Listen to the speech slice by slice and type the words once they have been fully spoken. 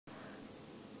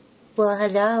Well,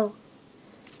 hello.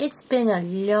 It's been a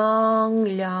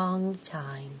long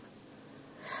time.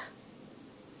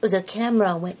 The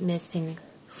camera went missing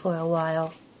for a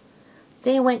while.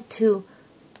 They went to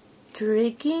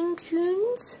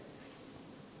Driggingens,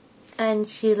 and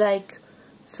she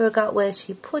forgot where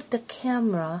she put the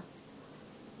camera.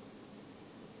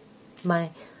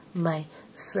 My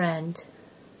friend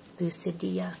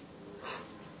Lucidia.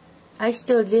 I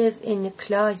still live in the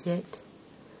closet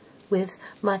with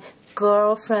my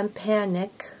girlfriend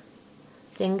Panic.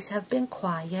 Things have been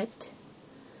quiet.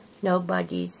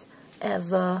 Nobody's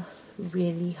ever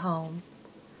really home.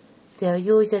 They're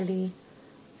usually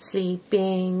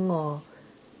sleeping or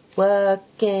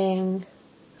working.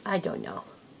 I don't know.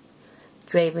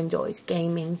 Draven's always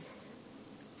gaming.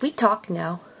 We talk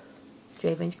now.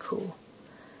 Draven's cool.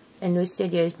 And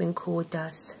Lucidia's been cool with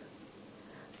us.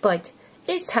 But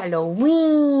it's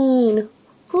Halloween!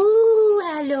 Woo!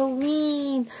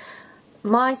 Halloween!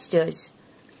 Monsters.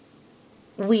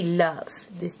 We love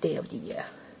this day of the year.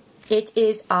 It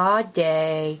is our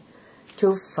day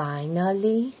to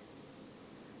finally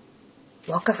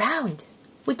walk around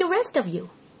with the rest of you.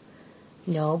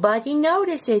 Nobody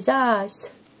notices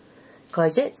us,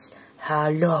 'cause it's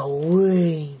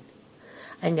Halloween.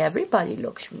 And everybody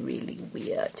looks really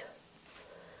weird.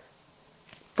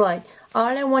 But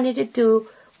all I wanted to do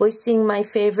was sing my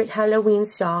favorite Halloween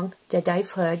song that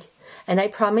I've heard. And I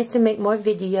promised to make more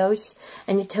videos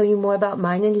and to tell you more about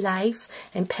mine in life.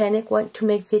 And Panic want to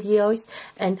make videos.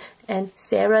 And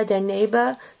Sarah, the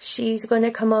neighbor, she's going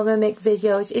to come over and make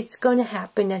videos. It's going to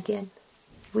happen again.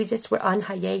 We just were on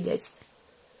hiatus.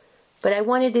 But I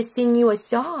wanted to sing you a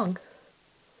song.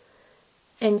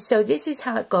 And so this is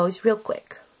how it goes real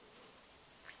quick.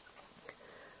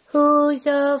 Who's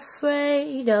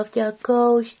afraid of the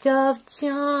ghost of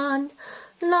John?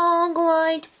 Long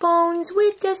white bones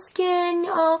with the skin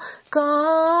all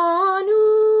gone.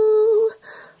 Ooh,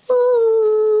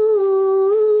 ooh.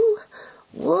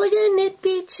 Wouldn't it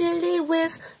be chilly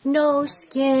with no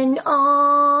skin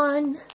on?